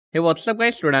Hey, what's up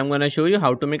guys? Today I'm gonna show you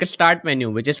how to make a start menu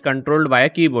which is controlled by a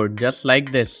keyboard just like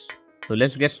this. So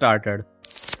let's get started.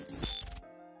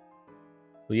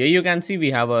 So here you can see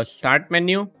we have a start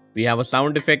menu. We have a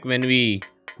sound effect when we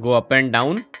go up and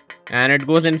down, and it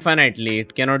goes infinitely.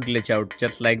 It cannot glitch out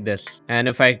just like this. And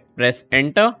if I press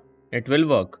enter, it will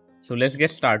work. So let's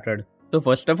get started. So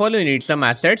first of all, you need some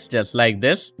assets just like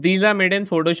this. These are made in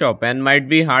Photoshop and might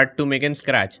be hard to make in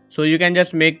Scratch. So you can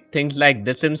just make things like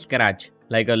this in Scratch,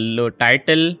 like a low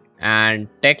title and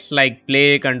text like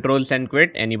play, controls and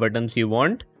quit, any buttons you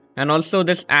want. And also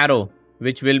this arrow,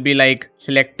 which will be like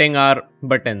selecting our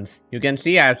buttons. You can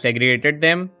see I have segregated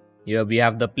them. Here we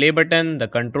have the play button, the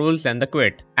controls and the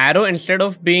quit. Arrow, instead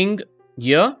of being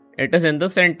here, it is in the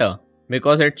center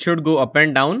because it should go up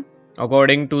and down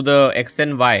according to the X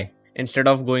and Y instead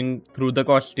of going through the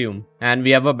costume. And we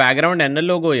have a background and a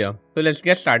logo here. So let's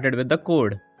get started with the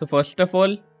code. So first of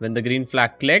all, when the green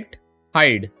flag clicked,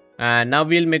 hide. And now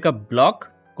we'll make a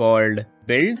block called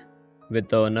build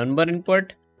with a number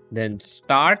input, then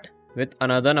start with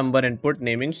another number input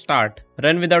naming start.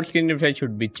 Run without screen refresh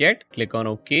should be checked. Click on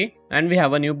OK. And we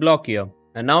have a new block here.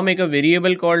 And now make a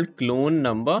variable called clone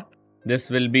number. This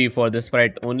will be for the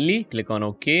sprite only. Click on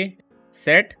OK.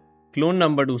 Set clone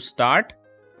number to start.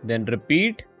 Then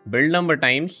repeat build number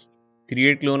times.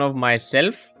 Create clone of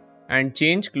myself. And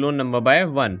change clone number by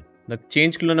 1. The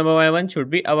change clone number by 1 should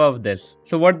be above this.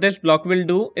 So what this block will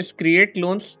do is create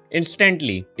clones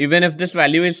instantly. Even if this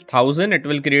value is 1000, it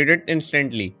will create it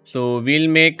instantly. So we'll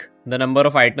make the number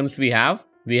of items we have.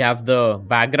 We have the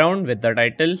background with the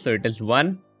title. So it is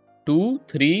 1, 2,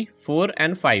 3, 4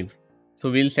 and 5. So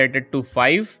we'll set it to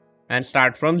 5 and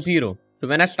start from 0. So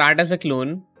when I start as a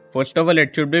clone, first of all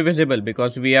it should be visible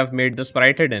because we have made the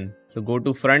sprite hidden. So go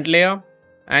to front layer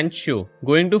and show.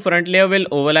 Going to front layer will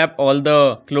overlap all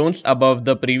the clones above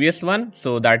the previous one.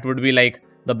 So that would be like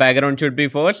the background should be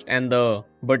first and the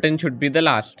button should be the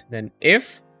last. Then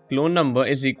if clone number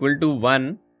is equal to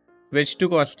 1, switch to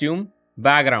costume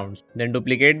backgrounds. Then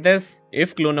duplicate this.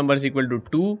 If clone number is equal to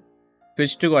 2,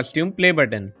 switch to costume play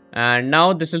button. And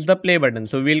now this is the play button.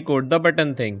 So we'll code the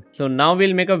button thing. So now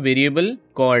we'll make a variable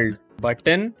called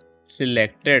button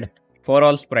selected for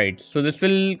all sprites. So this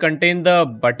will contain the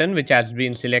button which has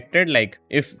been selected. Like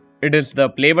if it is the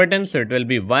play button, so it will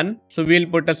be 1. So we'll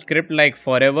put a script like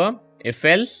forever if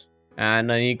else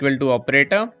and an equal to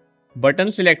operator.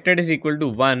 Button selected is equal to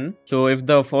 1. So if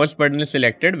the first button is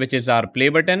selected, which is our play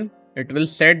button, it will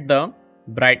set the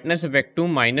brightness effect to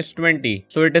 -20.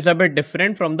 So it is a bit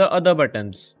different from the other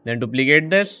buttons. Then duplicate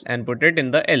this and put it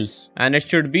in the else and it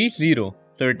should be 0.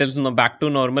 So it is back to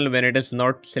normal when it is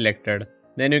not selected.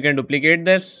 Then you can duplicate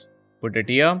this, put it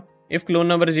here. If clone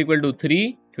number is equal to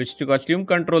 3, switch to costume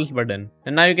controls button.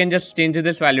 And now you can just change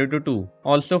this value to 2.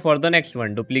 Also for the next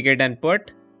one, duplicate and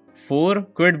put 4,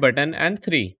 quit button and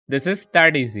 3. This is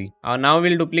that easy. Now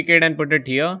we'll duplicate and put it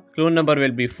here. Clone number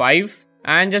will be 5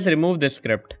 and just remove this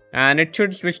script. And it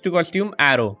should switch to costume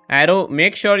arrow. Arrow,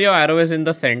 make sure your arrow is in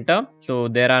the center so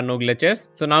there are no glitches.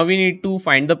 So now we need to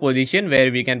find the position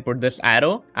where we can put this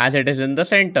arrow as it is in the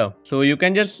center. So you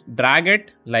can just drag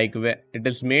it like where it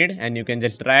is made and you can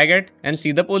just drag it and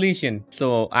see the position.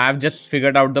 So I have just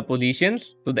figured out the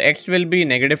positions. So the X will be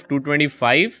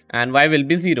 -225 and Y will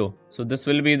be 0. So this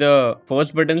will be the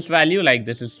first button's value, like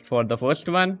this is for the first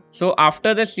one. So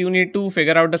after this you need to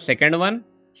figure out the second one.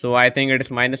 So I think it is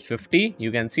 -50. You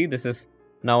can see this is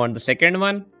now on the second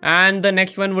one. And the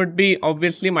next one would be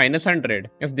obviously -100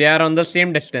 if they are on the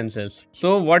same distances. So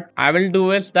what I will do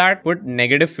is that put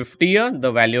 -50 here,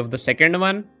 the value of the second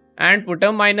one, and put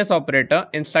a minus operator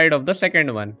inside of the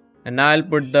second one. And now I'll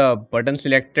put the button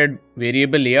selected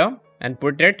variable here and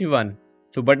put it 1.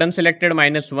 So button selected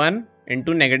 -1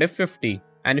 into -50.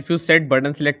 And if you set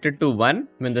button selected to 1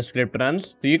 when the script runs,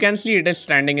 so you can see it is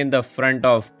standing in the front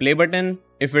of play button.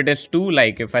 If it is 2,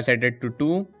 like if I set it to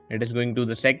 2, it is going to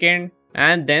the second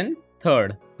and then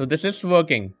third. So this is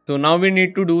working. So now we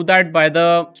need to do that by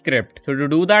the script. So to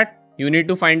do that, you need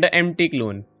to find the empty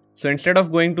clone. So instead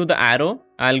of going to the arrow,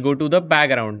 I'll go to the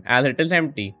background as it is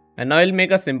empty. And now I'll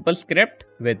make a simple script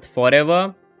with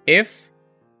forever if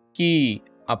key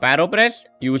up arrow pressed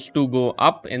used to go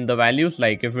up in the values,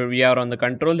 like if we are on the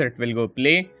controls it will go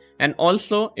play, and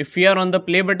also if we are on the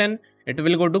play button it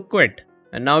will go to quit.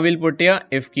 And now we'll put here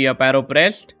if key up arrow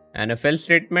pressed and if else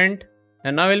statement,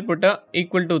 and now we'll put a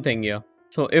equal to thing here.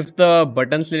 So if the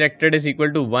button selected is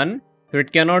equal to 1, so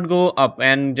it cannot go up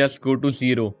and just go to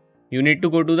 0. You need to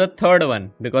go to the third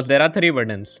one because there are 3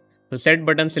 buttons. So set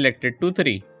button selected to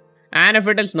 3. And if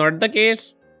it is not the case,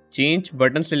 change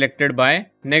button selected by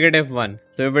 -1.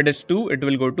 So if it is 2, it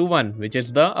will go to 1, which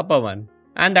is the upper one.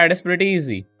 And that is pretty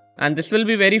easy. and this will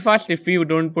be very fast if we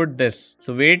don't put this.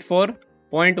 So wait for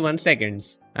 0.1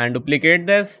 seconds and duplicate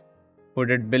this,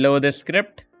 put it below the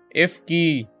script, if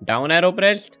key down arrow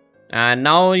pressed, and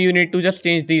now you need to just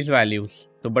change these values.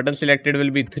 So button selected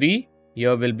will be 3,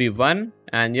 here will be 1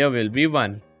 and here will be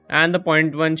 1, and the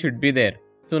 0.1 should be there.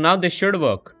 So now this should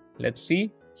work. Let's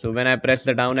see. So when I press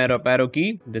the down arrow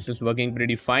key, this is working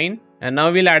pretty fine. And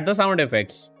now we'll add the sound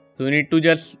effects. So you need to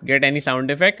just get any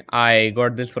sound effect. I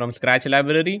got this from Scratch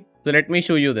library. So let me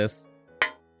show you this.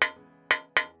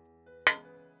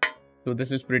 So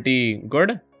this is pretty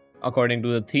good according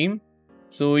to the theme.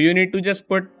 So you need to just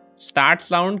put start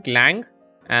sound clang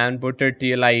and put it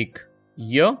here like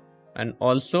here and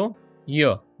also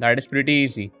here. That is pretty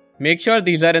easy. Make sure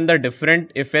these are in the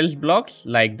different if else blocks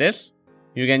like this.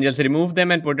 You can just remove them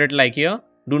and put it like here.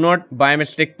 Do not by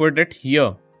mistake put it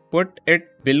here. Put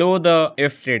it below the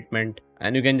if statement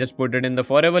and you can just put it in the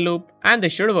forever loop and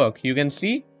this should work. You can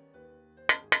see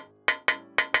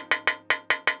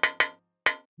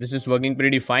this is working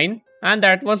pretty fine, and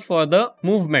that was for the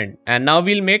movement. And now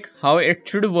we'll make how it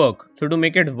should work. So to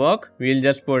make it work, we'll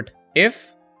just put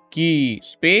if key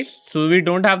space. So we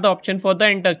don't have the option for the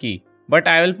enter key, but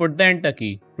I will put the enter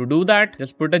key. To do that,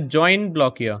 just put a join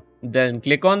block here. Then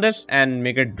click on this and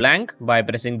make it blank by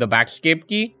pressing the backscape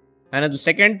key. And as the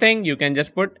second thing, you can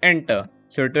just put enter.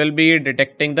 So it will be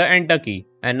detecting the enter key.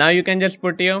 And now you can just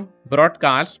put here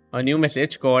broadcast a new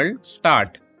message called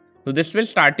start. So this will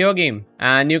start your game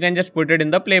and you can just put it in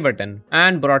the play button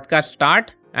and broadcast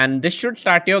start, and this should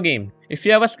start your game. If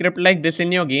you have a script like this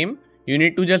in your game, you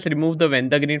need to just remove the when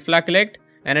the green flag clicked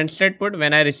and instead put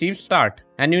when I receive start.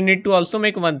 And you need to also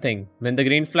make one thing, when the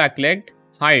green flag clicked,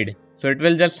 hide. So it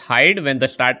will just hide when the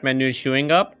start menu is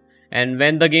showing up, and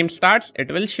when the game starts,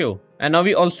 it will show. And now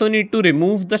we also need to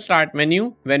remove the start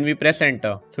menu when we press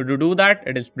enter. So to do that,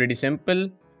 it is pretty simple.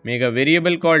 Make a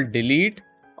variable called delete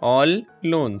all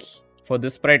clones. For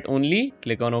this sprite only,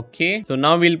 click on OK. So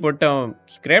now we'll put a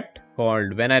script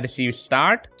called when I receive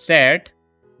start, set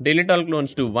delete all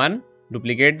clones to 1,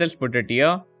 duplicate this, put it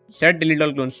here, set delete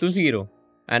all clones to 0,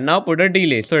 and now put a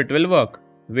delay so it will work.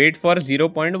 Wait for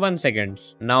 0.1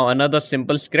 seconds. Now another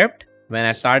simple script, when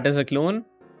I start as a clone,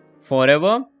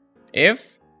 forever,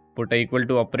 if, put a equal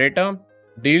to operator,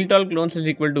 delete all clones is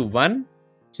equal to 1,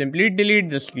 simply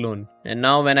delete this clone. And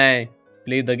now when I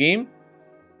play the game,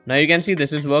 now you can see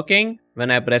this is working. When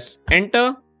I press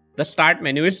enter, the start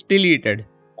menu is deleted.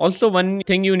 Also, one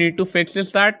thing you need to fix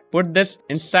is that put this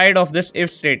inside of this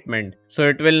if statement, so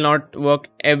it will not work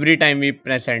every time we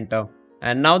press enter.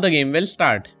 And now the game will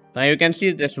start. Now you can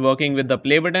see this working with the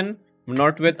play button,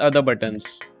 not with other buttons.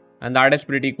 And that is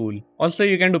pretty cool. Also,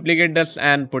 you can duplicate this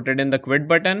and put it in the quit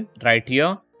button right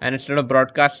here. And instead of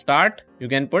broadcast start, you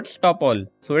can put stop all.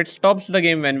 So it stops the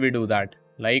game when we do that.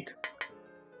 Like,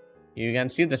 you can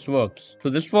see this works. So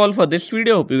this was all for this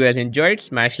video. Hope you guys enjoyed.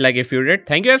 Smash like if you did.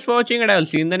 Thank you guys for watching and I will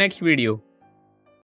see you in the next video.